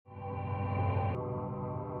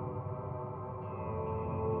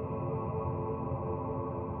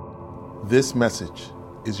This message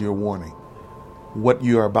is your warning. What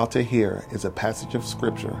you are about to hear is a passage of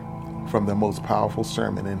Scripture from the most powerful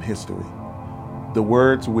sermon in history. The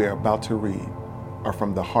words we are about to read are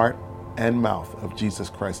from the heart and mouth of Jesus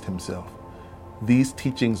Christ himself. These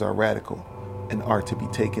teachings are radical and are to be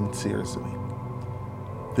taken seriously.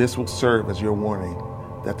 This will serve as your warning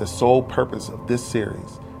that the sole purpose of this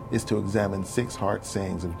series is to examine 6 hard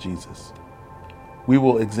sayings of Jesus. We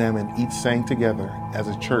will examine each saying together as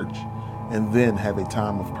a church and then have a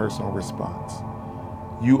time of personal response.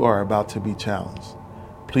 You are about to be challenged.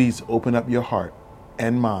 Please open up your heart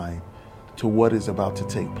and mind to what is about to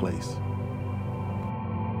take place.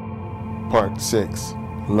 Part 6.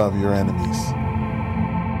 Love your enemies.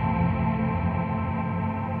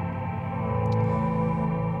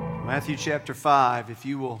 Matthew chapter 5, if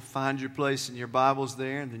you will find your place in your Bibles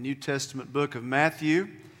there in the New Testament book of Matthew.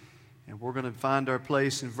 And we're going to find our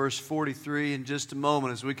place in verse 43 in just a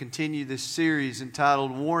moment as we continue this series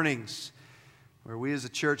entitled Warnings, where we as a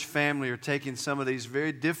church family are taking some of these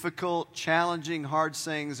very difficult, challenging, hard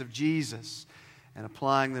sayings of Jesus and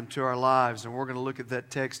applying them to our lives. And we're going to look at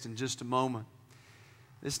that text in just a moment.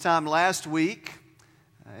 This time last week,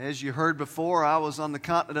 as you heard before, I was on the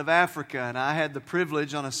continent of Africa, and I had the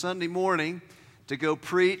privilege on a Sunday morning to go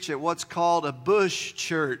preach at what's called a bush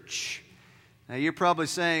church. Now, you're probably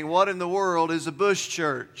saying, what in the world is a bush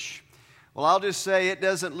church? Well, I'll just say it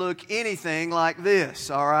doesn't look anything like this,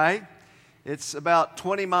 all right? It's about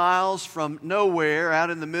 20 miles from nowhere out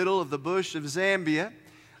in the middle of the bush of Zambia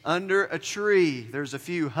under a tree. There's a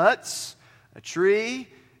few huts, a tree,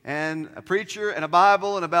 and a preacher and a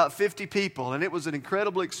Bible and about 50 people. And it was an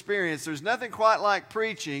incredible experience. There's nothing quite like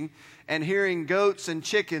preaching and hearing goats and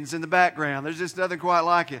chickens in the background. There's just nothing quite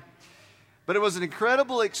like it. But it was an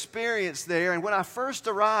incredible experience there. And when I first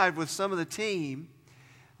arrived with some of the team,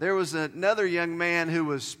 there was another young man who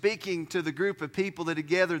was speaking to the group of people that had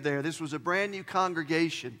gathered there. This was a brand new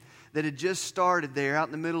congregation that had just started there out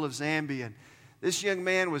in the middle of Zambia. And this young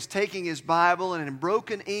man was taking his Bible, and in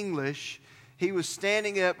broken English, he was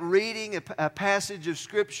standing up reading a passage of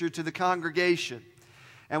Scripture to the congregation.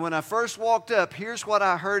 And when I first walked up, here's what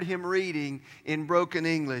I heard him reading in broken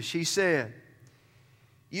English. He said,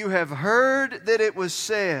 "You have heard that it was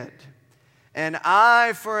said, an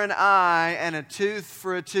eye for an eye and a tooth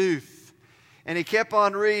for a tooth." And he kept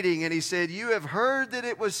on reading, and he said, "You have heard that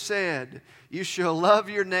it was said, you shall love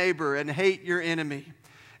your neighbor and hate your enemy."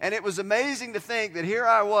 And it was amazing to think that here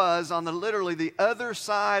I was on literally the other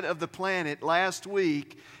side of the planet last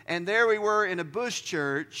week, and there we were in a bush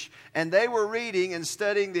church, and they were reading and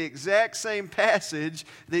studying the exact same passage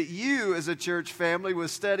that you as a church family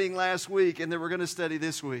was studying last week and that we're going to study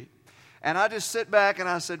this week. And I just sit back and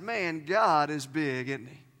I said, man, God is big, isn't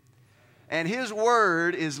He? And His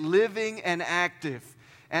Word is living and active.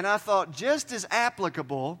 And I thought just as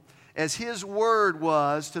applicable as His Word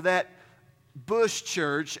was to that bush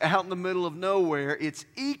church out in the middle of nowhere, it's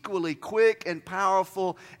equally quick and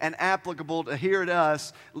powerful and applicable to here at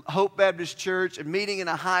us, Hope Baptist Church, and meeting in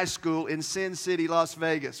a high school in Sin City, Las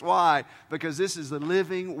Vegas. Why? Because this is the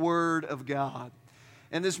living Word of God.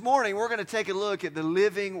 And this morning, we're going to take a look at the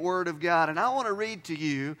living Word of God. And I want to read to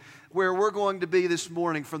you where we're going to be this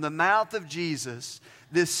morning from the mouth of Jesus,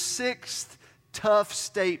 this 6th tough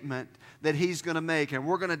statement that He's going to make. And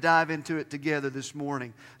we're going to dive into it together this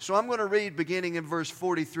morning. So I'm going to read beginning in verse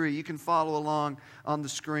 43. You can follow along on the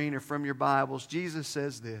screen or from your Bibles. Jesus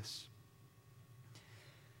says this.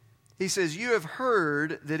 He says, "You have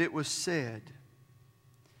heard that it was said,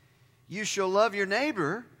 you shall love your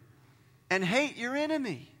neighbor and hate your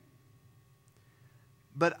enemy.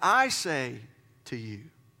 But I say to you,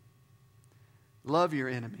 love your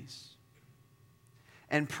enemies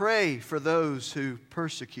and pray for those who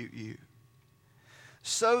persecute you,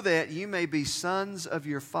 so that you may be sons of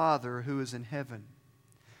your Father who is in heaven.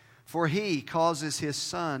 For He causes His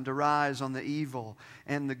sun to rise on the evil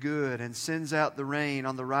and the good, and sends out the rain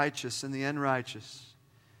on the righteous and the unrighteous.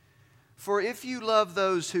 For if you love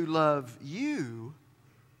those who love you,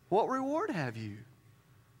 what reward have you?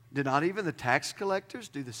 Do not even the tax collectors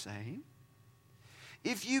do the same?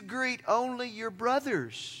 If you greet only your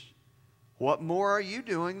brothers, what more are you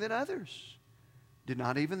doing than others? Do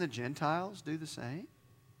not even the Gentiles do the same?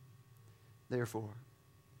 Therefore,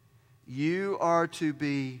 you are to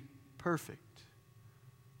be perfect."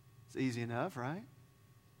 It's easy enough, right?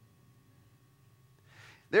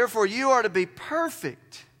 "Therefore, you are to be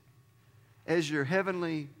perfect as your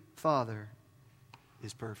heavenly Father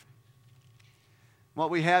is perfect." I What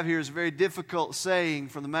we have here is a very difficult saying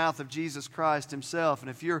from the mouth of Jesus Christ himself. And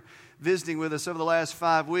if you're visiting with us over the last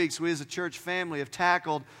 5 weeks, we as a church family have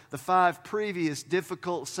tackled the 5 previous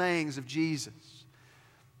difficult sayings of Jesus.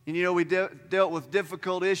 And you know, we dealt with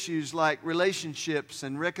difficult issues like relationships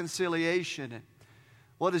and reconciliation. And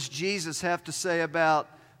what does Jesus have to say about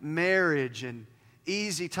marriage, and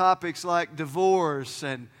easy topics like divorce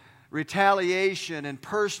and retaliation and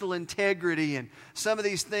personal integrity, and some of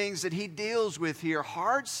these things that he deals with here,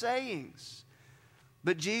 hard sayings.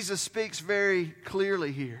 But Jesus speaks very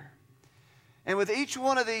clearly here. And with each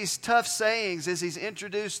one of these tough sayings, as he's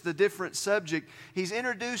introduced the different subject, he's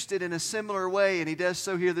introduced it in a similar way, and he does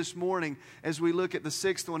so here this morning as we look at the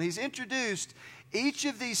 6th one. He's introduced each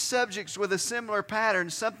of these subjects with a similar pattern,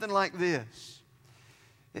 something like this.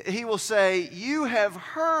 He will say, "You have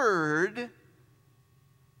heard,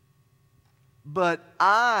 but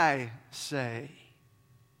I say."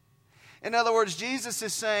 In other words, Jesus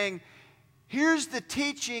is saying, here's the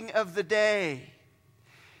teaching of the day.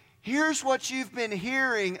 Here's what you've been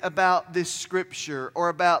hearing about this scripture or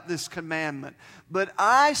about this commandment. But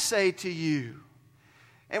I say to you,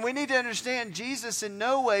 and we need to understand Jesus in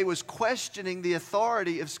no way was questioning the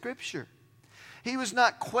authority of scripture. He was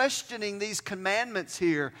not questioning these commandments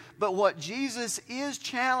here, but what Jesus is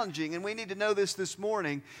challenging, and we need to know this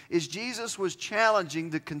morning, is Jesus was challenging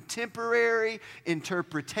the contemporary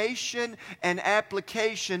interpretation and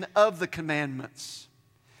application of the commandments.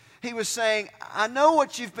 He was saying, I know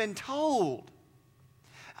what you've been told.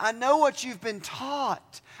 I know what you've been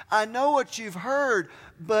taught. I know what you've heard,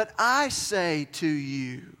 but I say to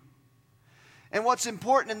you. And what's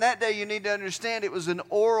important in that day, you need to understand, it was an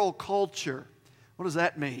oral culture. What does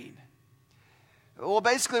that mean? Well,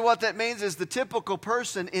 basically what that means is the typical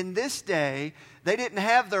person in this day, they didn't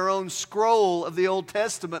have their own scroll of the Old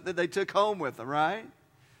Testament that they took home with them, right?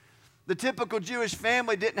 The typical Jewish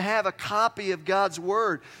family didn't have a copy of God's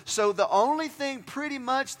Word. So the only thing pretty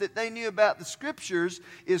much that they knew about the Scriptures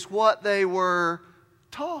is what they were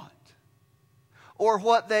taught or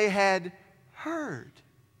what they had heard.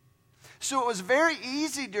 So it was very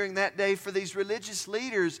easy during that day for these religious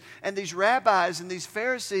leaders and these rabbis and these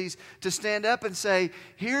Pharisees to stand up and say,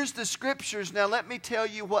 here's the scriptures, now let me tell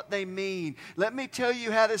you what they mean. Let me tell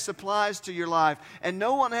you how this applies to your life. And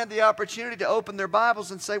no one had the opportunity to open their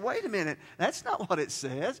Bibles and say, wait a minute, that's not what it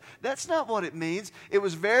says. That's not what it means. It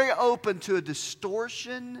was very open to a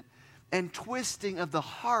distortion and twisting of the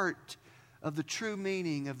heart of the true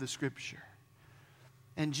meaning of the scripture.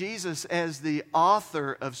 And Jesus, as the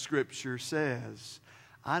author of Scripture, says,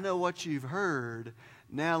 I know what you've heard.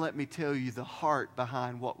 Now let me tell you the heart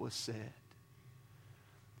behind what was said.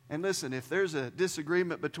 And listen, if there's a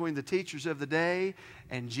disagreement between the teachers of the day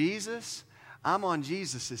and Jesus, I'm on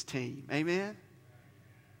Jesus' team. Amen?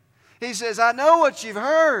 He says, I know what you've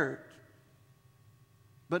heard.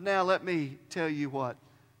 But now let me tell you what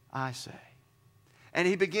I say. And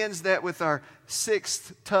he begins that with our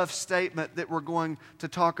 6th tough statement that we're going to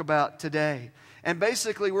talk about today. And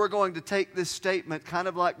basically, we're going to take this statement kind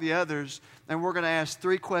of like the others, and we're going to ask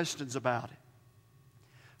 3 questions about it.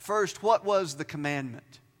 First, what was the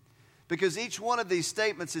commandment? Because each one of these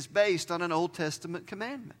statements is based on an Old Testament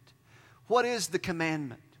commandment. What is the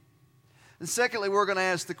commandment? And secondly, we're going to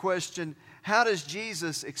ask the question, how does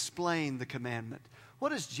Jesus explain the commandment?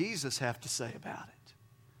 What does Jesus have to say about it?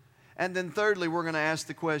 And then thirdly, we're going to ask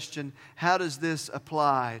the question, how does this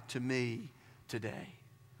apply to me today?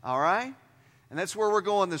 All right? And that's where we're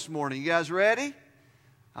going this morning. You guys ready?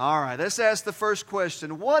 All right, let's ask the first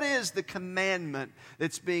question. What is the commandment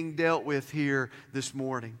that's being dealt with here this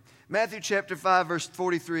morning? Matthew chapter 5, verse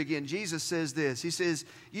 43 again, Jesus says this. He says,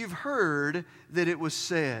 you've heard that it was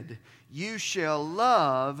said, you shall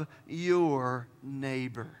love your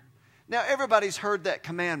neighbor. Now, everybody's heard that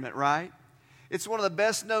commandment, right? It's one of the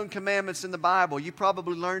best known commandments in the Bible. You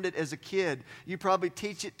probably learned it as a kid. You probably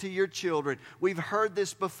teach it to your children. We've heard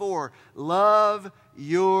this before. Love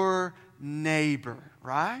your neighbor,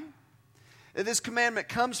 right? This commandment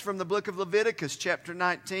comes from the book of Leviticus, chapter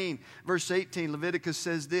 19, verse 18. Leviticus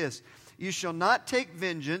says this, you shall not take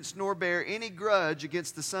vengeance nor bear any grudge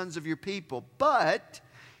against the sons of your people, but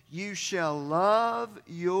you shall love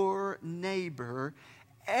your neighbor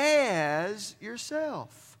as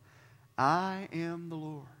yourself. I am the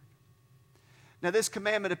Lord. Now, this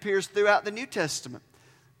commandment appears throughout the New Testament.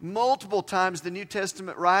 Multiple times the New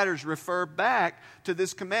Testament writers refer back to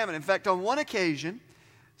this commandment. In fact, on one occasion,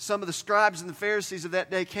 some of the scribes and the Pharisees of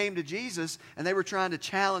that day came to Jesus, and they were trying to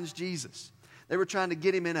challenge Jesus. They were trying to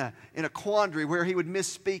get him in a quandary where he would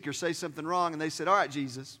misspeak or say something wrong. And they said, all right,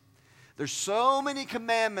 Jesus, there's so many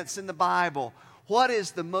commandments in the Bible. What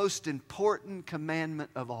is the most important commandment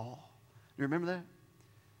of all? You remember that?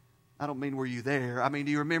 I don't mean were you there. I mean,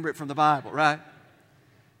 do you remember it from the Bible, right?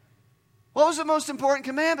 What was the most important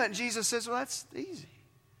commandment? And Jesus says, well, that's easy.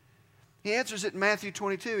 He answers it in Matthew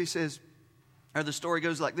 22. He says, or the story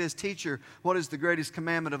goes like this, Teacher, what is the greatest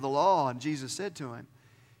commandment of the law? And Jesus said to him,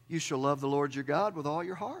 you shall love the Lord your God with all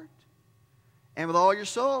your heart and with all your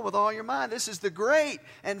soul and with all your mind. This is the great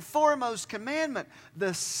and foremost commandment.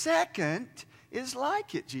 The second is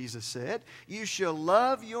like it, Jesus said. You shall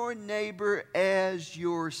love your neighbor as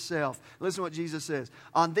yourself. Listen to what Jesus says.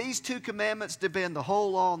 On these two commandments depend the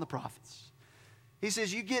whole law and the prophets. He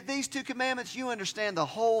says, you get these two commandments, you understand the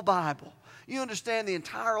whole Bible. You understand the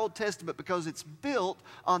entire Old Testament because it's built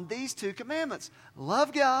on these two commandments.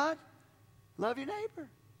 Love God, love your neighbor.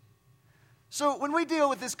 So when we deal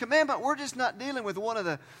with this commandment, we're just not dealing with one of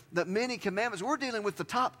the many commandments. We're dealing with the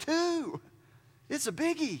top two. It's a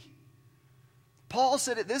biggie. Paul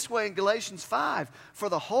said it this way in Galatians 5. For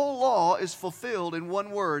the whole law is fulfilled in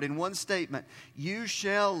one word, in one statement. You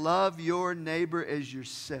shall love your neighbor as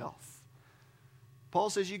yourself. Paul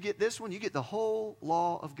says you get this one, you get the whole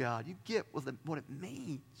law of God. You get what it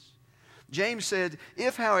means. James said,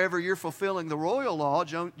 if, however, you're fulfilling the royal law,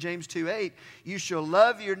 James 2:8, you shall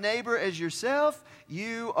love your neighbor as yourself,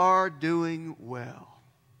 you are doing well.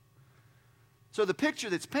 So the picture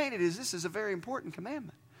that's painted is this is a very important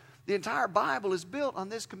commandment. The entire Bible is built on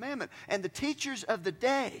this commandment. And the teachers of the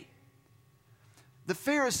day, the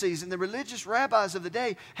Pharisees and the religious rabbis of the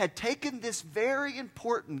day, had taken this very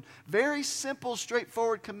important, very simple,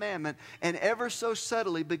 straightforward commandment and ever so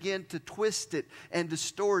subtly began to twist it and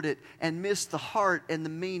distort it and miss the heart and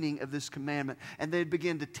the meaning of this commandment. And they'd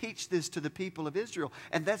begin to teach this to the people of Israel.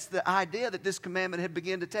 And that's the idea that this commandment had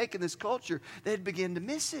begun to take in this culture. They'd begin to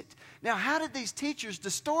miss it. Now, how did these teachers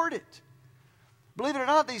distort it? Believe it or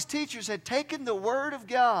not, these teachers had taken the Word of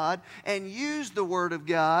God and used the Word of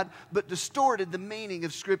God, but distorted the meaning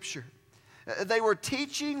of Scripture. They were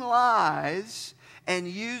teaching lies and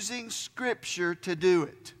using Scripture to do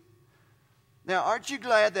it. Now, aren't you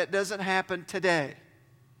glad that doesn't happen today?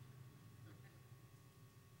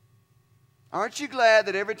 Aren't you glad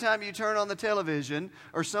that every time you turn on the television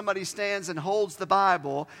or somebody stands and holds the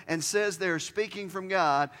Bible and says they're speaking from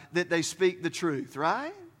God, that they speak the truth,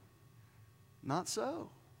 right? Not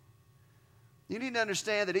so. You need to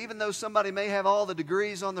understand that even though somebody may have all the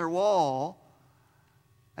degrees on their wall,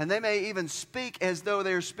 and they may even speak as though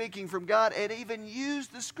they're speaking from God and even use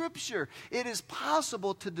the Scripture, it is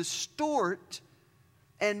possible to distort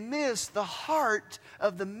and miss the heart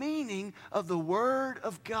of the meaning of the Word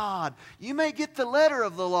of God. You may get the letter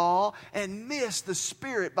of the law and miss the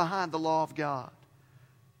spirit behind the law of God.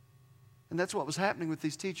 And that's what was happening with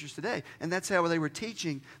these teachers today. And that's how they were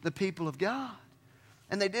teaching the people of God.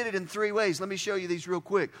 And they did it in three ways. Let me show you these real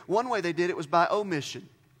quick. One way they did it was by omission.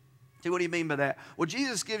 See, what do you mean by that? Well,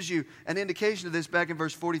 Jesus gives you an indication of this back in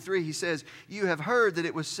verse 43. He says, you have heard that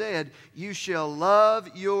it was said, you shall love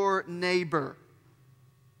your neighbor.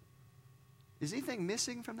 Is anything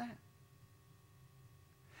missing from that?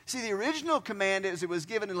 See, the original command as it was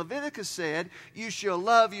given in Leviticus said, you shall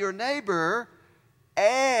love your neighbor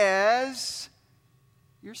as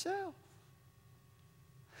yourself.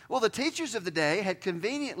 Well, the teachers of the day had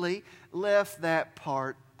conveniently left that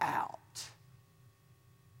part out.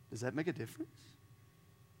 Does that make a difference?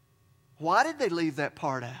 Why did they leave that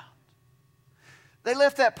part out? They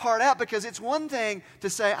left that part out because it's one thing to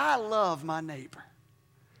say, I love my neighbor.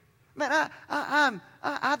 Man, I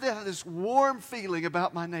have this warm feeling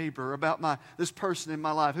about my neighbor, about this person in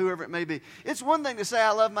my life, whoever it may be. It's one thing to say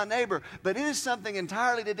I love my neighbor, but it is something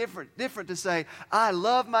entirely different to say I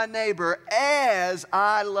love my neighbor as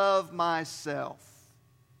I love myself.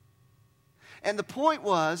 And the point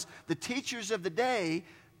was, the teachers of the day,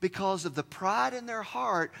 because of the pride in their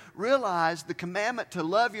heart, realized the commandment to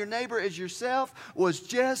love your neighbor as yourself was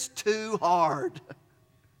just too hard.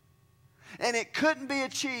 And it couldn't be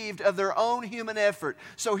achieved of their own human effort.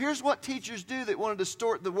 So here's what teachers do that want to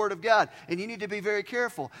distort the Word of God. And you need to be very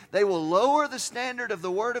careful. They will lower the standard of the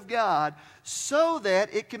Word of God so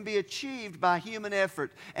that it can be achieved by human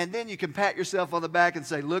effort. And then you can pat yourself on the back and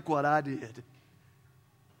say, look what I did.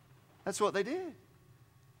 That's what they did.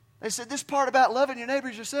 They said, this part about loving your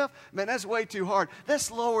neighbors yourself, man, that's way too hard.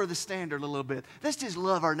 Let's lower the standard a little bit. Let's just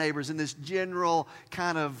love our neighbors in this general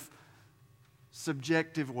kind of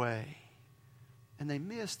subjective way. And they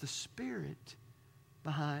miss the spirit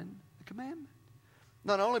behind the commandment.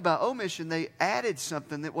 Not only by omission, they added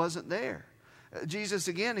something that wasn't there. Jesus,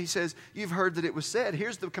 again, he says, you've heard that it was said.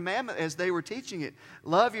 Here's the commandment as they were teaching it.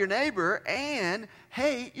 Love your neighbor and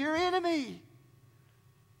hate your enemy.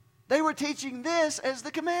 They were teaching this as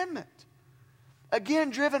the commandment. Again,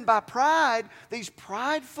 driven by pride, these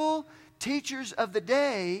prideful teachers of the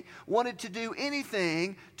day wanted to do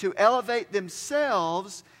anything to elevate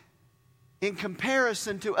themselves in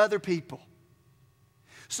comparison to other people.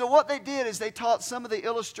 So what they did is they taught some of the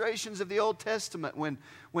illustrations of the Old Testament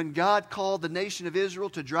when God called the nation of Israel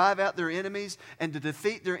to drive out their enemies and to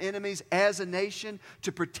defeat their enemies as a nation,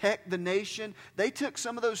 to protect the nation. They took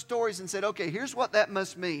some of those stories and said, okay, here's what that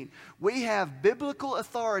must mean. We have biblical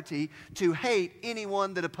authority to hate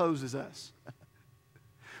anyone that opposes us.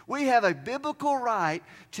 We have a biblical right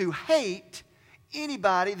to hate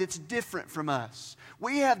anybody that's different from us.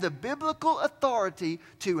 We have the biblical authority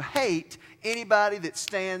to hate anybody that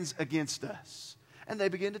stands against us. And they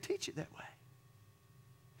began to teach it that way.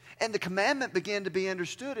 And the commandment began to be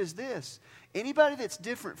understood as this: anybody that's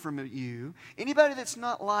different from you, anybody that's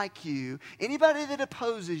not like you, anybody that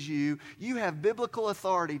opposes you, you have biblical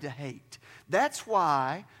authority to hate. That's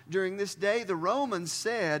why during this day the Romans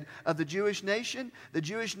said of the Jewish nation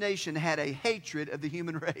had a hatred of the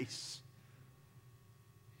human race.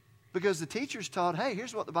 Because the teachers taught, hey,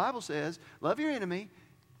 here's what the Bible says: love your enemy,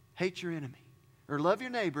 hate your enemy. Or love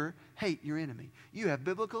your neighbor, hate your enemy. You have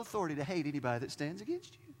biblical authority to hate anybody that stands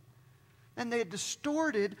against you. And they had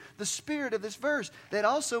distorted the spirit of this verse. They had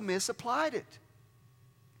also misapplied it.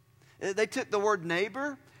 They took the word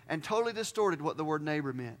neighbor and totally distorted what the word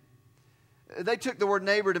neighbor meant. They took the word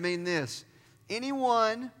neighbor to mean this: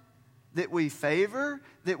 anyone that we favor,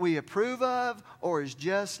 that we approve of, or is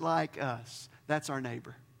just like us. That's our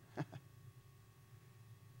neighbor.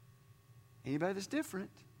 Anybody that's different,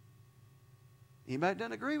 anybody that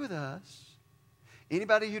doesn't agree with us,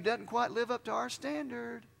 anybody who doesn't quite live up to our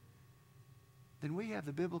standard, then we have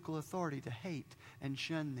the biblical authority to hate and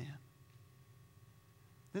shun them.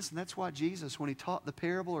 Listen, that's why Jesus, when he taught the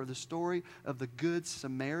parable or the story of the Good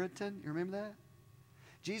Samaritan, you remember that?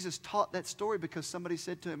 Jesus taught that story because somebody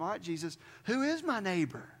said to him, all right, Jesus, who is my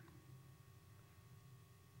neighbor?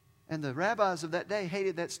 And the rabbis of that day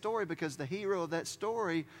hated that story because the hero of that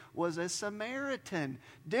story was a Samaritan.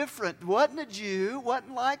 Different. Wasn't a Jew.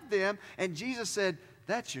 Wasn't like them. And Jesus said,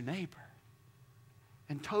 that's your neighbor.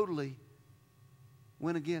 And totally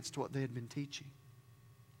went against what they had been teaching.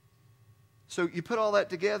 So you put all that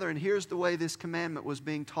together, and here's the way this commandment was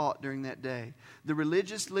being taught during that day. The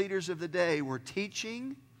religious leaders of the day were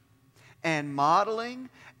teaching and modeling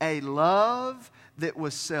a love that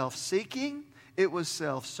was self-seeking. It was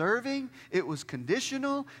self-serving. It was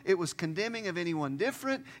conditional. It was condemning of anyone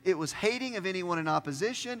different. It was hating of anyone in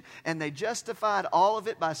opposition. And they justified all of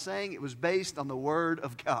it by saying it was based on the Word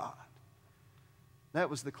of God. That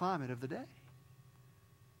was the climate of the day.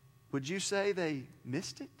 Would you say they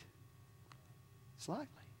missed it? Slightly.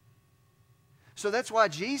 So that's why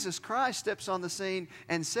Jesus Christ steps on the scene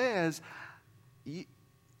and says,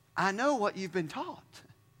 I know what you've been taught.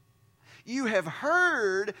 You have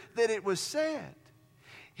heard that it was said.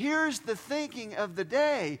 Here's the thinking of the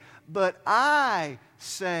day, but I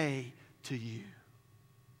say to you.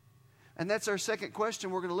 And that's our second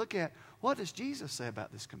question we're going to look at. What does Jesus say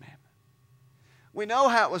about this commandment? We know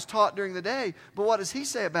how it was taught during the day, but what does he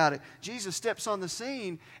say about it? Jesus steps on the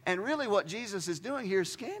scene, and really what Jesus is doing here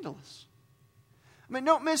is scandalous. I mean,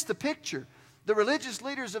 don't miss the picture. The religious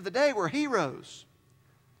leaders of the day were heroes.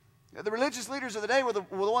 The religious leaders of the day were the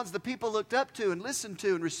ones the people looked up to and listened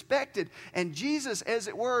to and respected. And Jesus, as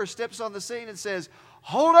it were, steps on the scene and says,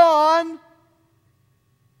 hold on.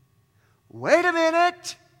 Wait a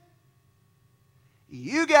minute.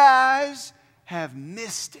 You guys have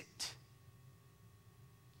missed it.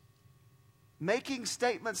 Making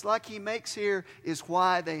statements like he makes here is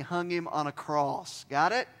why they hung him on a cross.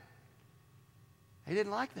 Got it? They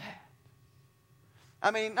didn't like that. I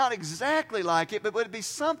mean, not exactly like it, but would it be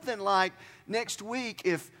something like next week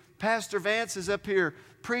if Pastor Vance is up here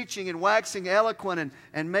preaching and waxing eloquent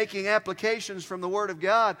and making applications from the Word of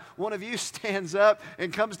God, one of you stands up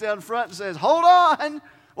and comes down front and says, hold on,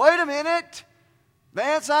 wait a minute.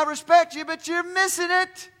 Vance, I respect you, but you're missing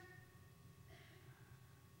it.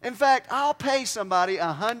 In fact, I'll pay somebody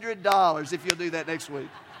 $100 if you'll do that next week.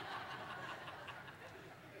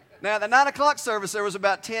 Now, at the 9 o'clock service, there was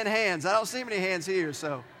about 10 hands. I don't see many hands here,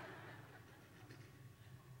 so.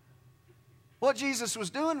 What Jesus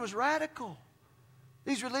was doing was radical.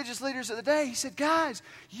 These religious leaders of the day, he said, guys,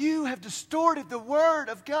 you have distorted the Word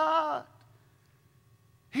of God.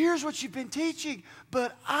 Here's what you've been teaching,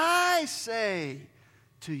 but I say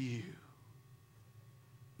to you.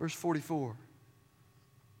 Verse 44.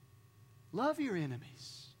 Love your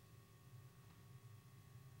enemies.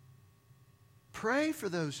 Pray for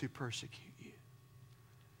those who persecute you.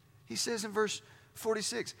 He says in verse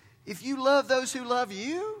 46, If you love those who love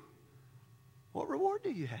you, what reward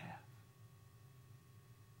do you have?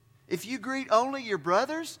 If you greet only your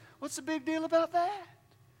brothers, what's the big deal about that?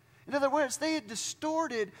 In other words, they had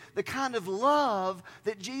distorted the kind of love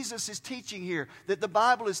that Jesus is teaching here, that the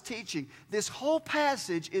Bible is teaching. This whole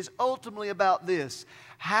passage is ultimately about this.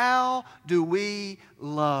 How do we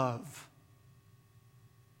love?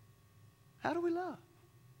 How do we love?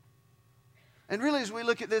 And really, as we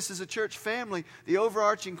look at this as a church family, the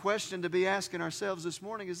overarching question to be asking ourselves this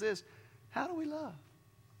morning is this: how do we love?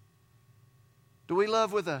 Do we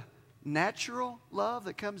love with a natural love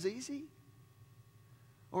that comes easy?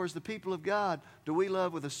 Or as the people of God, do we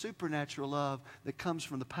love with a supernatural love that comes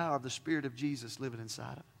from the power of the Spirit of Jesus living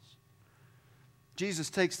inside of us? Jesus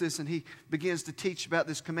takes this and he begins to teach about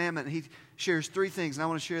this commandment, and he shares three things. And I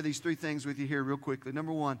want to share these three things with you here real quickly.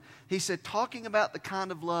 Number one, he said, talking about the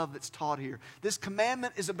kind of love that's taught here. This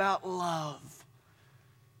commandment is about love.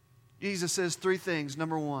 Jesus says three things.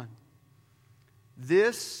 Number one,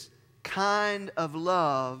 this kind of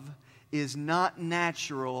love is not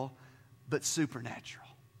natural, but supernatural.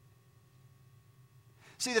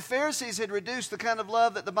 See, the Pharisees had reduced the kind of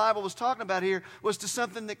love that the Bible was talking about here was to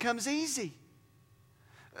something that comes easy.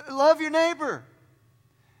 Love your neighbor.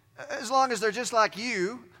 As long as they're just like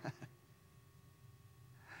you.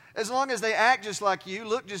 As long as they act just like you,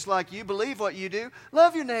 look just like you, believe what you do.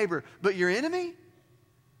 Love your neighbor. But your enemy?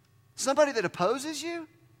 Somebody that opposes you?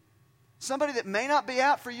 Somebody that may not be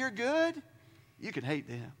out for your good? You can hate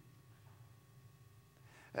them.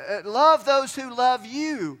 Love those who love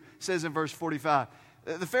you, says in verse 45.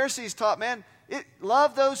 The Pharisees taught, man,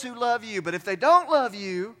 love those who love you. But if they don't love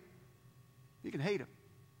you, you can hate them.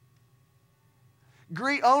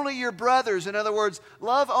 Greet only your brothers. In other words,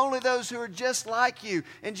 love only those who are just like you.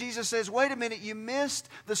 And Jesus says, wait a minute, you missed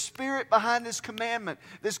the spirit behind this commandment.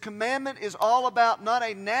 This commandment is all about not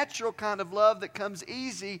a natural kind of love that comes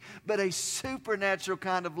easy, but a supernatural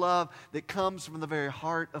kind of love that comes from the very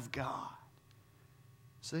heart of God.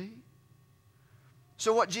 See?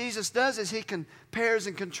 So what Jesus does is he compares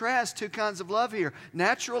and contrasts two kinds of love here.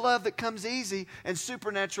 Natural love that comes easy and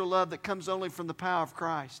supernatural love that comes only from the power of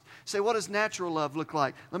Christ. Say, what does natural love look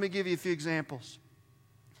like? Let me give you a few examples.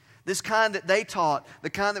 This kind that they taught, the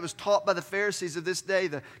kind that was taught by the Pharisees of this day,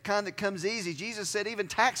 the kind that comes easy. Jesus said even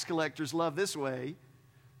tax collectors love this way.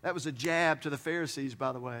 That was a jab to the Pharisees,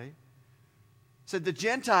 by the way. Said the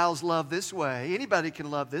Gentiles love this way. Anybody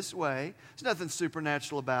can love this way. There's nothing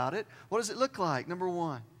supernatural about it. What does it look like? Number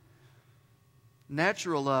one,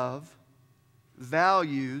 natural love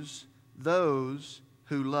values those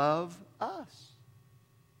who love us.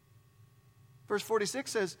 Verse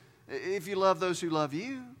 46 says, if you love those who love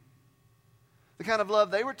you. The kind of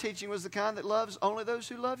love they were teaching was the kind that loves only those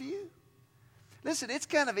who love you. Listen, it's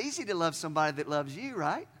kind of easy to love somebody that loves you,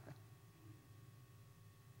 right?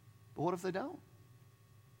 But what if they don't?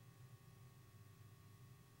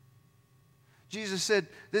 Jesus said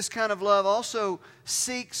this kind of love also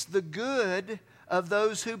seeks the good of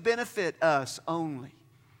those who benefit us only.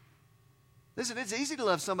 Listen, it's easy to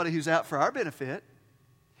love somebody who's out for our benefit.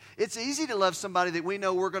 It's easy to love somebody that we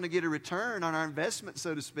know we're going to get a return on our investment,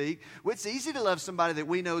 so to speak. It's easy to love somebody that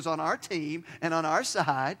we know is on our team and on our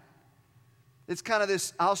side. It's kind of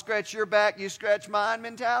this, I'll scratch your back, you scratch mine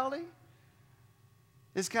mentality.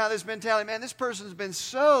 It's kind of this mentality, man, this person's been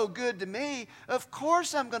so good to me, of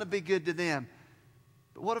course I'm going to be good to them.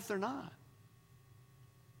 But what if they're not?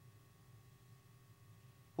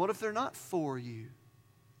 What if they're not for you?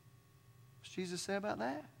 What's Jesus say about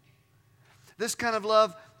that? This kind of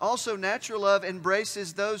love, also natural love,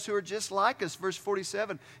 embraces those who are just like us. Verse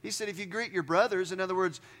 47, he said, if you greet your brothers, in other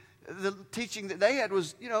words, the teaching that they had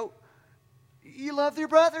was, you love your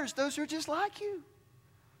brothers, those who are just like you.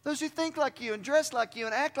 Those who think like you and dress like you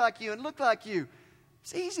and act like you and look like you.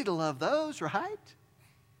 It's easy to love those, right?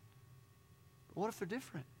 But what if they're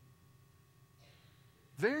different?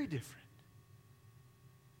 Very different.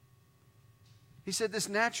 He said this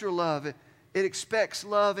natural love, it expects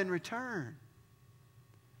love in return.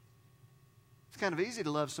 It's kind of easy to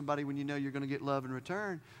love somebody when you know you're going to get love in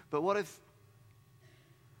return. But what if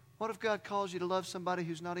God calls you to love somebody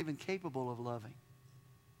who's not even capable of loving?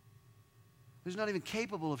 Who's not even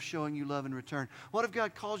capable of showing you love in return? What if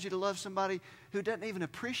God calls you to love somebody who doesn't even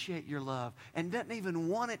appreciate your love and doesn't even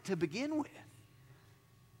want it to begin with?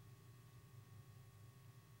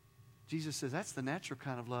 Jesus says that's the natural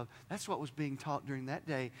kind of love. That's what was being taught during that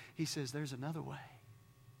day. He says there's another way.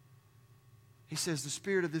 He says the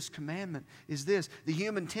spirit of this commandment is this. The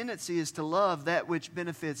human tendency is to love that which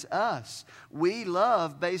benefits us. We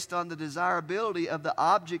love based on the desirability of the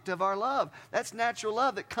object of our love. That's natural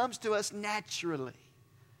love that comes to us naturally.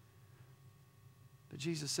 But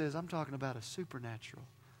Jesus says, I'm talking about a supernatural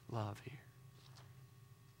love here.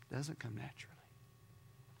 It doesn't come naturally.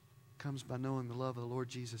 It comes by knowing the love of the Lord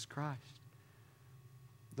Jesus Christ.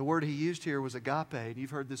 The word he used here was agape, and you've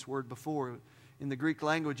heard this word before. In the Greek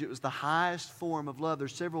language, it was the highest form of love.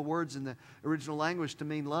 There's several words in the original language to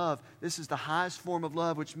mean love. This is the highest form of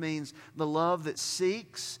love, which means the love that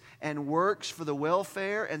seeks and works for the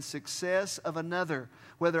welfare and success of another,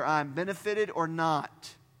 whether I'm benefited or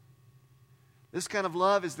not. This kind of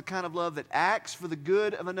love is the kind of love that acts for the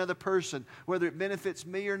good of another person, whether it benefits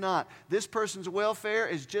me or not. This person's welfare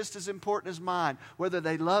is just as important as mine, whether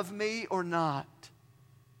they love me or not.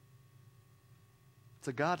 It's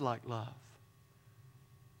a godlike love.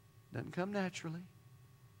 Doesn't come naturally.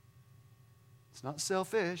 It's not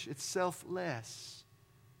selfish, it's selfless,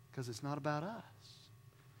 because it's not about us.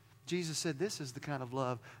 Jesus said this is the kind of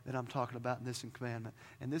love that I'm talking about in this commandment.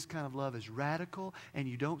 And this kind of love is radical, and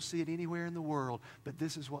you don't see it anywhere in the world. But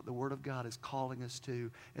this is what the Word of God is calling us to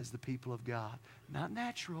as the people of God. Not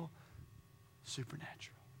natural,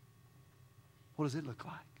 supernatural. What does it look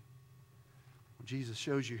like? Well, Jesus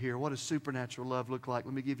shows you here. What does supernatural love look like?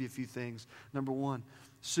 Let me give you a few things. Number one,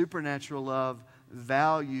 supernatural love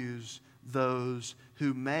values those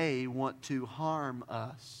who may want to harm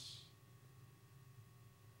us.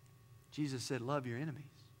 Jesus said, love your enemies.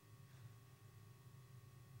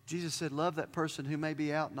 Jesus said, love that person who may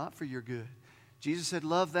be out not for your good. Jesus said,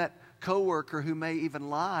 love that coworker who may even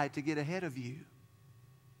lie to get ahead of you.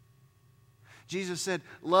 Jesus said,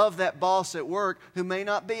 love that boss at work who may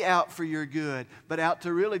not be out for your good, but out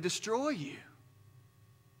to really destroy you.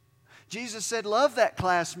 Jesus said, love that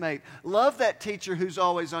classmate. Love that teacher who's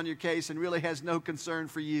always on your case and really has no concern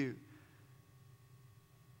for you.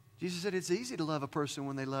 Jesus said, it's easy to love a person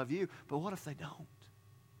when they love you, but what if they don't?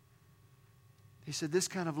 He said, this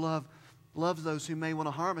kind of love loves those who may want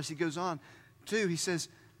to harm us. He goes on, too, he says,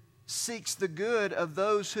 seeks the good of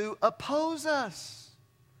those who oppose us.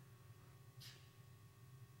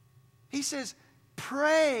 He says,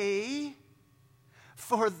 pray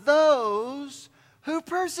for those who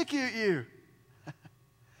persecute you.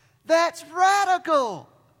 That's radical.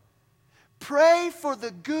 Pray for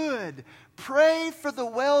the good. Pray for the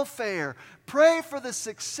welfare. Pray for the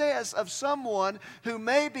success of someone who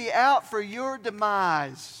may be out for your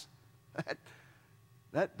demise.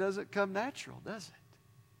 That doesn't come natural, does it?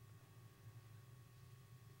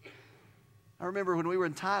 I remember when we were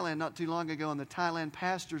in Thailand not too long ago, and the Thailand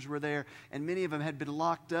pastors were there, and many of them had been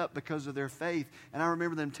locked up because of their faith. And I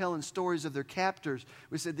remember them telling stories of their captors.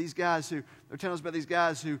 We said they're telling us about these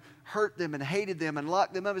guys who hurt them and hated them and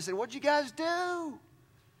locked them up. We said, what'd you guys do?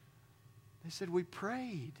 They said, we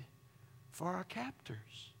prayed for our captors.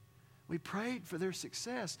 We prayed for their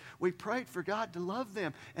success. We prayed for God to love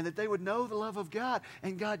them and that they would know the love of God.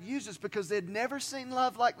 And God used us because they'd never seen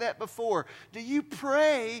love like that before. Do you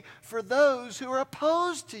pray for those who are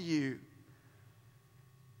opposed to you?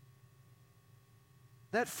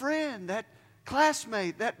 That friend, that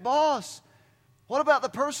classmate, that boss. What about the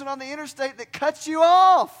person on the interstate that cuts you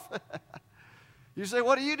off? You say,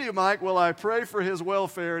 what do you do, Mike? Well, I pray for his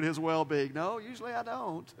welfare and his well-being. No, usually I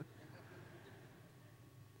don't.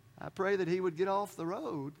 I pray that he would get off the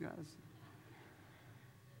road, guys.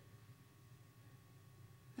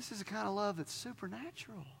 This is the kind of love that's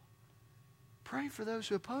supernatural. Pray for those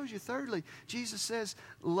who oppose you. Thirdly, Jesus says,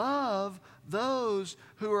 love those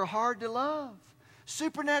who are hard to love.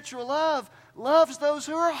 Supernatural love loves those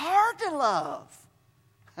who are hard to love.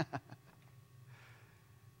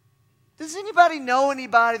 Does anybody know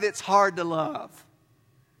anybody that's hard to love?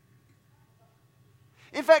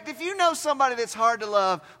 In fact, if you know somebody that's hard to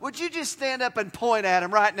love, would you just stand up and point at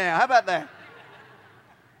them right now? How about that?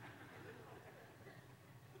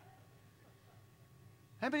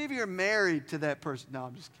 How many of you are married to that person? No,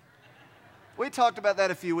 I'm just kidding. We talked about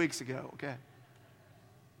that a few weeks ago, okay?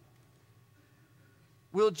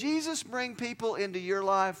 Will Jesus bring people into your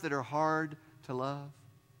life that are hard to love?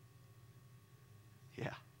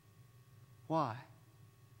 Yeah. Why?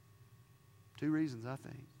 2 reasons, I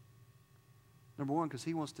think. Number one, because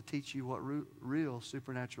he wants to teach you what real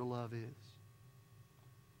supernatural love is.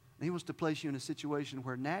 And he wants to place you in a situation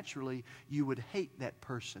where naturally you would hate that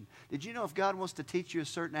person. Did you know if God wants to teach you a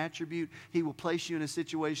certain attribute, he will place you in a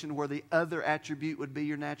situation where the other attribute would be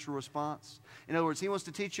your natural response? In other words, he wants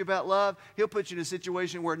to teach you about love, he'll put you in a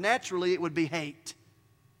situation where naturally it would be hate.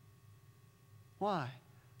 Why?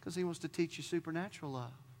 Because he wants to teach you supernatural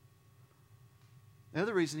love. The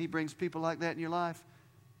other reason he brings people like that in your life,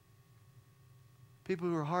 people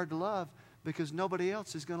who are hard to love, because nobody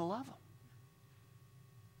else is going to love them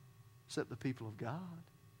except the people of God.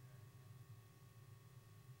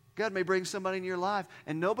 God may bring somebody in your life,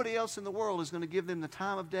 and nobody else in the world is going to give them the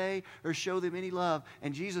time of day or show them any love.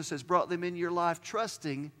 And Jesus has brought them into your life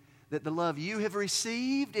trusting that the love you have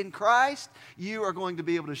received in Christ, you are going to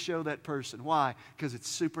be able to show that person. Why? Because it's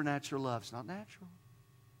supernatural love. It's not natural.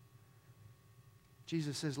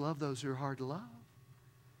 Jesus says, love those who are hard to love.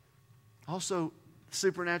 Also,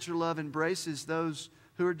 supernatural love embraces those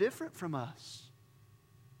who are different from us.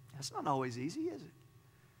 That's not always easy, is it?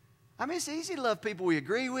 I mean, it's easy to love people we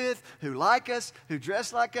agree with, who like us, who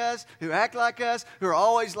dress like us, who act like us, who are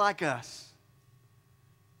always like us.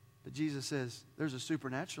 But Jesus says there's a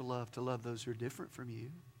supernatural love to love those who are different from you.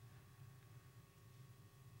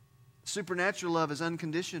 Supernatural love is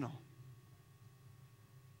unconditional.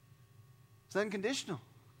 It's unconditional.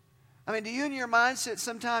 I mean, do you in your mindset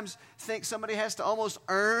sometimes think somebody has to almost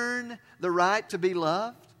earn the right to be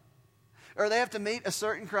loved? Or they have to meet a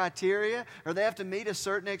certain criteria? Or they have to meet a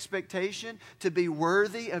certain expectation to be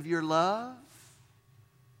worthy of your love?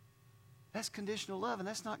 That's conditional love, and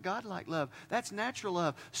that's not godlike love. That's natural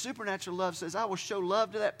love. Supernatural love says, I will show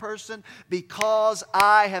love to that person because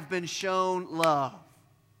I have been shown love.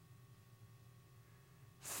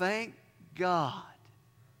 Thank God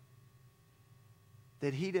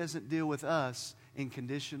that He doesn't deal with us in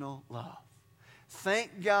conditional love.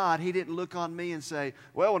 Thank God He didn't look on me and say,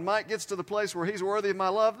 well, when Mike gets to the place where he's worthy of my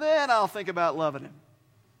love, then I'll think about loving him.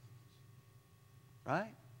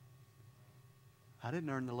 Right? I didn't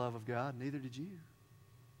earn the love of God, neither did you.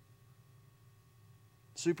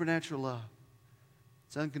 Supernatural love.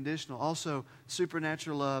 It's unconditional. Also,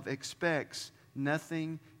 supernatural love expects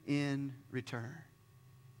nothing in return.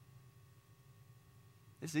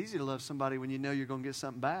 It's easy to love somebody when you know you're going to get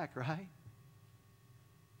something back, right?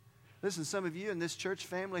 Listen, some of you in this church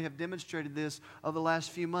family have demonstrated this over the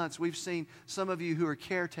last few months. We've seen some of you who are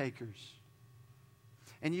caretakers.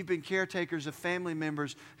 And you've been caretakers of family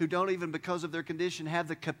members who don't even, because of their condition, have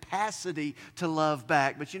the capacity to love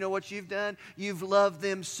back. But you know what you've done? You've loved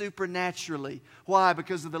them supernaturally. Why?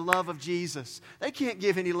 Because of the love of Jesus. They can't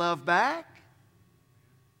give any love back.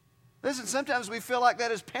 Listen, sometimes we feel like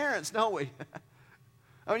that as parents, don't we?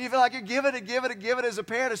 I mean, you feel like you give it and give it and give it as a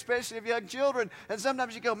parent, especially of young children. And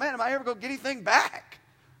sometimes you go, man, am I ever going to get anything back?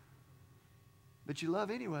 But you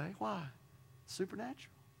love anyway. Why?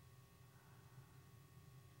 Supernatural.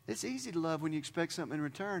 It's easy to love when you expect something in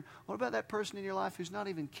return. What about that person in your life who's not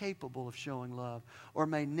even capable of showing love or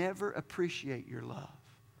may never appreciate your love?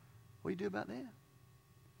 What do you do about them?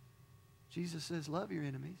 Jesus says, love your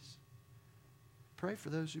enemies. Pray for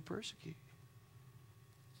those who persecute.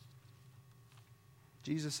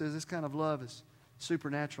 Jesus says this kind of love is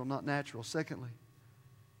supernatural, not natural. Secondly,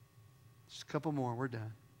 just a couple more, we're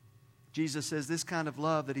done. Jesus says this kind of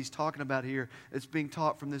love that He's talking about here, that's being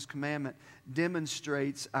taught from this commandment,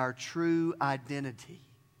 demonstrates our true identity.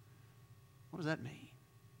 What does that mean?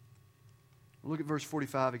 Well, look at verse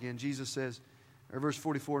 45 again. Jesus says, or verse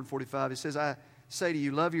 44 and 45, He says, I say to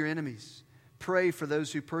you, love your enemies. Pray for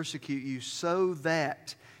those who persecute you, so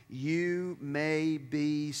that you may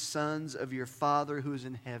be sons of your Father who is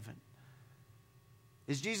in heaven.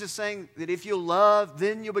 Is Jesus saying that if you'll love,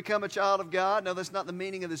 then you'll become a child of God? No, that's not the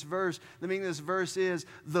meaning of this verse. The meaning of this verse is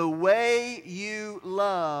the way you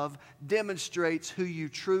love demonstrates who you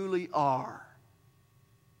truly are.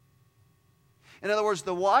 In other words,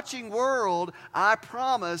 the watching world, I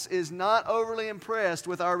promise, is not overly impressed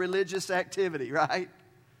with our religious activity, right?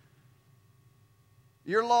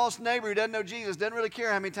 Your lost neighbor who doesn't know Jesus doesn't really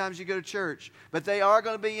care how many times you go to church, but they are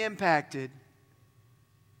going to be impacted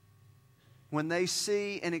when they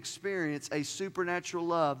see and experience a supernatural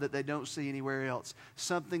love that they don't see anywhere else.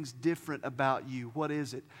 Something's different about you. What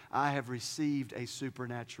is it? I have received a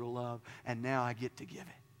supernatural love, and now I get to give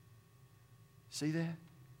it. See that?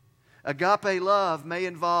 Agape love may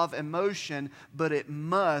involve emotion, but it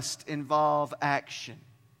must involve action.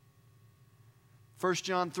 1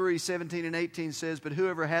 John 3, 17 and 18 says, but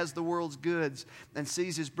whoever has the world's goods and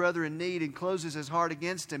sees his brother in need and closes his heart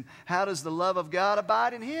against him, how does the love of God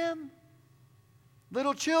abide in him?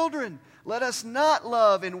 Little children, let us not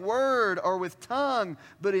love in word or with tongue,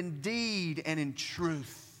 but in deed and in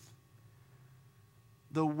truth.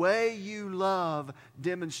 The way you love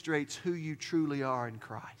demonstrates who you truly are in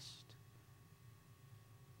Christ.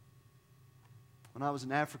 When I was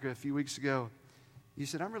in Africa a few weeks ago, you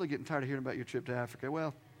said, I'm really getting tired of hearing about your trip to Africa.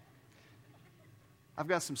 Well, I've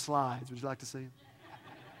got some slides. Would you like to see them?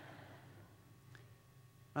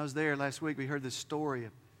 I was there last week. We heard this story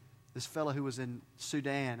of this fellow who was in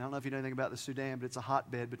Sudan. I don't know if you know anything about the Sudan, but it's a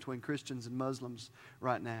hotbed between Christians and Muslims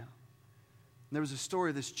right now. And there was a story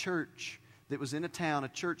of this church that was in a town, a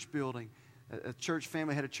church building, a church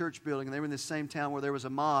family had a church building, and they were in this same town where there was a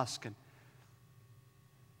mosque. And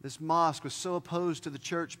this mosque was so opposed to the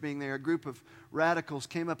church being there. A group of radicals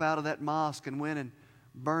came up out of that mosque and went and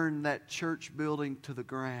burned that church building to the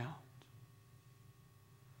ground.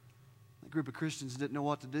 The group of Christians didn't know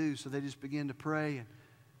what to do, so they just began to pray. And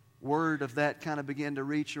word of that kind of began to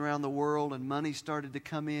reach around the world, and money started to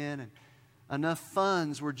come in, and enough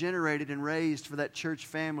funds were generated and raised for that church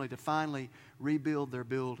family to finally rebuild their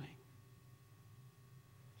building.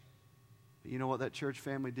 But you know what that church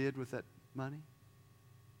family did with that money?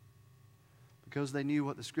 Because they knew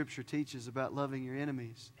what the Scripture teaches about loving your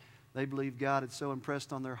enemies. They believed God had so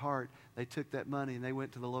impressed on their heart, they took that money and they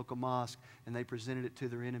went to the local mosque and they presented it to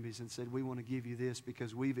their enemies and said, we want to give you this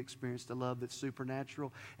because we've experienced a love that's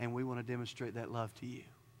supernatural and we want to demonstrate that love to you.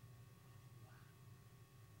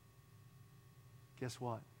 Guess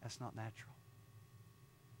what? That's not natural.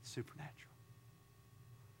 It's supernatural.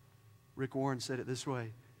 Rick Warren said it this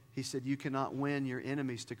way. He said, you cannot win your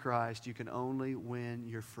enemies to Christ. You can only win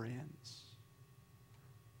your friends.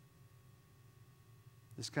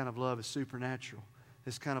 This kind of love is supernatural.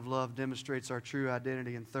 This kind of love demonstrates our true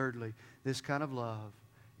identity. And thirdly, this kind of love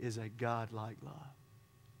is a God-like love.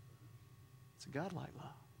 It's a God-like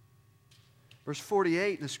love. Verse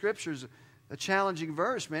 48 in the Scriptures, a challenging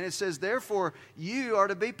verse, man. It says, therefore, you are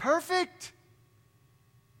to be perfect.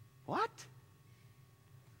 What?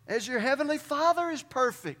 As your heavenly Father is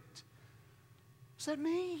perfect. What does that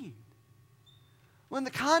mean? Well, in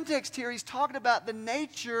the context here, he's talking about the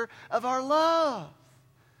nature of our love.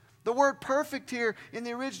 The word perfect here in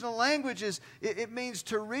the original language it means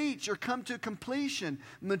to reach or come to completion,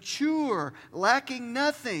 mature, lacking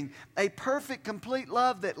nothing. A perfect, complete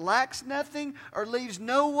love that lacks nothing or leaves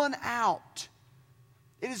no one out.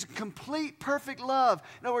 It is complete, perfect love.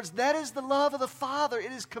 In other words, that is the love of the Father.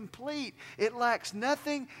 It is complete. It lacks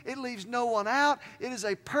nothing. It leaves no one out. It is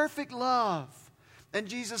a perfect love. And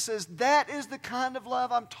Jesus says, that is the kind of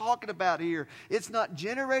love I'm talking about here. It's not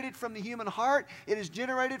generated from the human heart. It is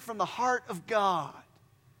generated from the heart of God.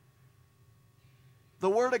 The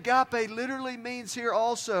word agape literally means here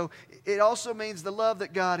also, it also means the love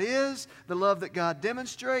that God is, the love that God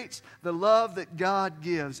demonstrates, the love that God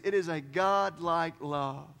gives. It is a God-like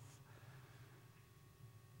love.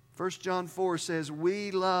 1 John 4 says,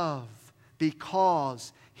 we love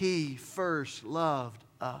because He first loved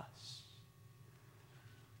us.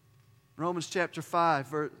 Romans chapter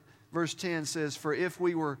 5, verse 10 says, For if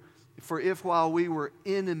while we were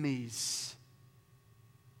enemies,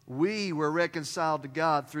 we were reconciled to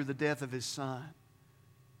God through the death of His Son.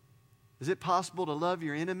 Is it possible to love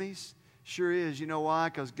your enemies? Sure is. You know why?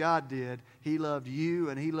 Because God did. He loved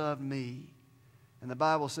you and He loved me. And the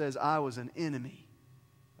Bible says, I was an enemy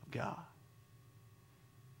of God.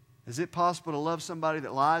 Is it possible to love somebody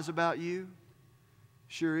that lies about you?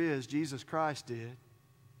 Sure is. Jesus Christ did.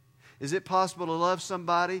 Is it possible to love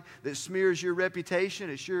somebody that smears your reputation?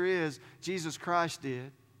 It sure is. Jesus Christ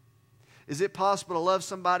did. Is it possible to love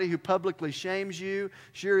somebody who publicly shames you?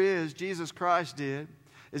 Sure is. Jesus Christ did.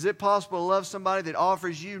 Is it possible to love somebody that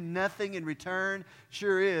offers you nothing in return?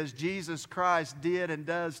 Sure is. Jesus Christ did and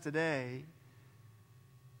does today.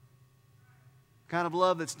 The kind of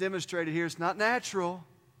love that's demonstrated here, it's not natural,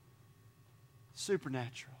 it's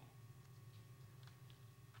supernatural.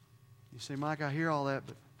 You say, Mike, I hear all that,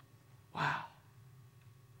 but wow.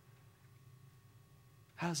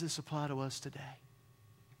 How does this apply to us today?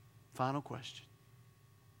 Final question.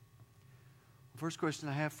 The first question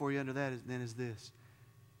I have for you under that is this.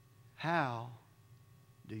 How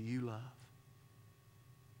do you love?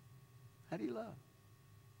 How do you love?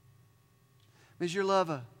 Is your love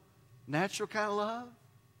a natural kind of love?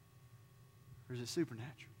 Or is it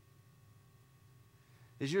supernatural?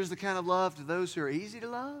 Is yours the kind of love to those who are easy to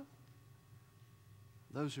love?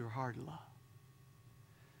 Those who are hard to love.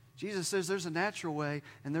 Jesus says there's a natural way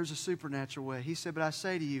and there's a supernatural way. He said, but I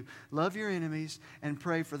say to you, love your enemies and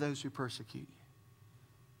pray for those who persecute you.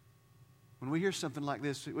 When we hear something like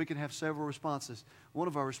this, we can have several responses. One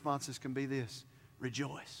of our responses can be this: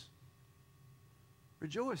 rejoice.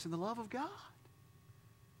 Rejoice in the love of God.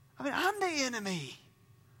 I mean, I'm the enemy.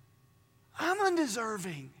 I'm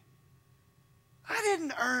undeserving. I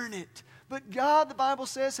didn't earn it. But God, the Bible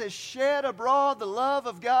says, has shed abroad the love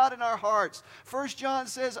of God in our hearts. 1 John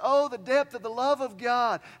says, oh, the depth of the love of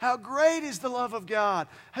God. How great is the love of God.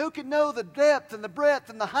 Who can know the depth and the breadth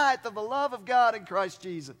and the height of the love of God in Christ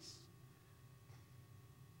Jesus?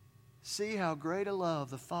 See how great a love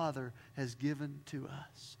the Father has given to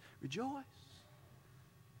us. Rejoice.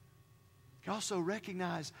 You also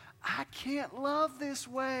recognize, I can't love this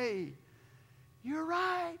way. You're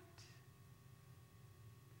right.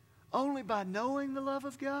 Only by knowing the love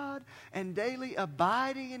of God and daily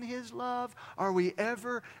abiding in His love are we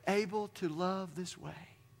ever able to love this way.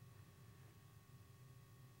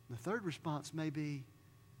 The third response may be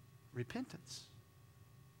repentance.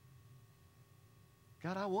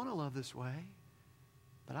 God, I want to love this way,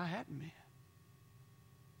 but I hadn't been.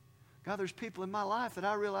 God, there's people in my life that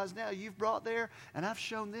I realize now You've brought there, and I've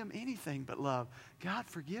shown them anything but love. God,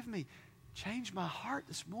 forgive me. Change my heart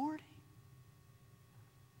this morning.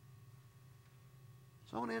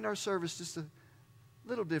 So I want to end our service just a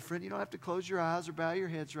little different. You don't have to close your eyes or bow your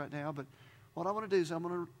heads right now, but what I want to do is I'm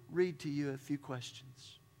going to read to you a few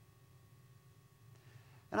questions.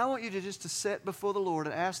 And I want you to just to sit before the Lord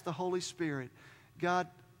and ask the Holy Spirit, God,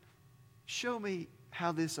 show me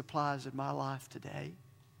how this applies in my life today.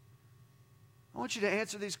 I want you to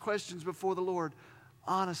answer these questions before the Lord,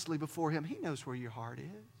 honestly before Him. He knows where your heart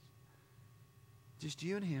is. Just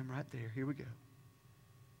you and Him right there. Here we go.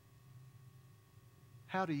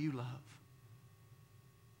 How do you love?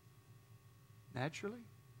 Naturally?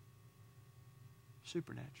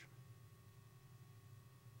 Supernaturally?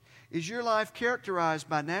 Is your life characterized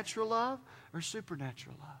by natural love or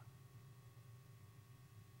supernatural love?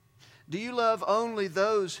 Do you love only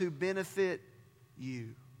those who benefit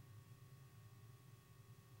you?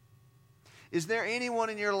 Is there anyone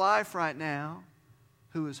in your life right now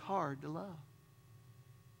who is hard to love?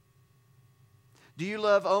 Do you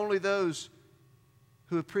love only those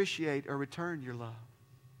who appreciate or return your love?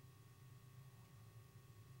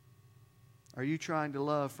 Are you trying to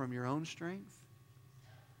love from your own strength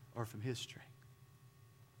or from His strength?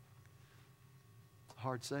 It's a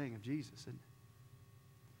hard saying of Jesus, isn't it?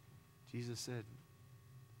 Jesus said,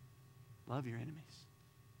 love your enemies.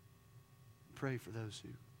 Pray for those who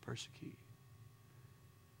persecute you.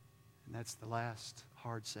 And that's the last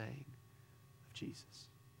hard saying of Jesus.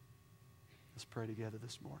 Let's pray together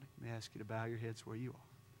this morning. Let me ask you to bow your heads where you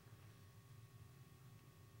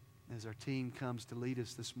are. As our team comes to lead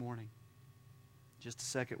us this morning, just a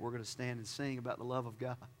second, we're going to stand and sing about the love of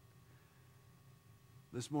God.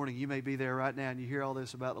 This morning, you may be there right now and you hear all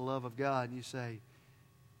this about the love of God and you say,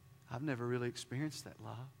 I've never really experienced that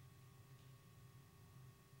love.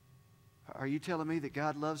 Are you telling me that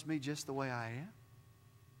God loves me just the way I am?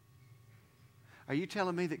 Are you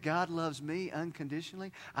telling me that God loves me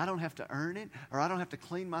unconditionally? I don't have to earn it, or I don't have to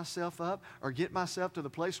clean myself up or get myself to the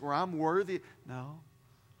place where I'm worthy? No.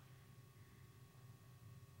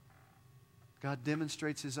 God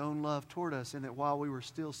demonstrates His own love toward us in that while we were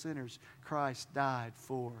still sinners, Christ died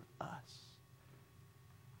for us.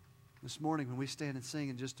 This morning when we stand and sing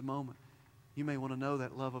in just a moment, you may want to know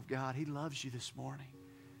that love of God. He loves you this morning.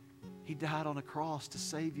 He died on a cross to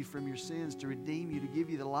save you from your sins, to redeem you, to give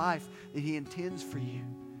you the life that He intends for you.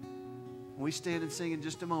 When we stand and sing in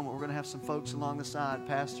just a moment, we're going to have some folks along the side,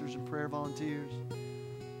 pastors and prayer volunteers.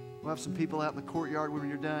 We'll have some people out in the courtyard when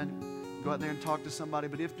you're done. Go out there and talk to somebody.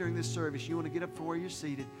 But if during this service you want to get up from where you're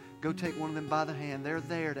seated, go take one of them by the hand. They're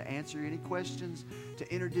there to answer any questions,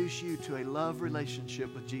 to introduce you to a love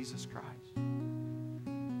relationship with Jesus Christ.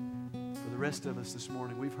 For the rest of us this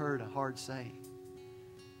morning, we've heard a hard saying.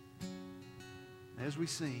 As we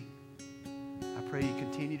sing, I pray you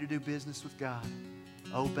continue to do business with God.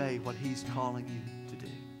 Obey what He's calling you to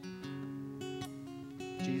do.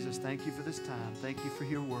 Jesus, thank you for this time. Thank you for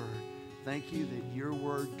your word. Thank you that your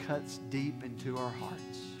word cuts deep into our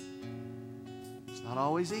hearts. It's not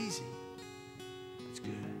always easy. It's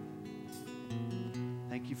good.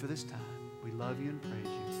 Thank you for this time. We love you and praise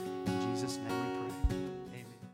you. In Jesus' name we pray.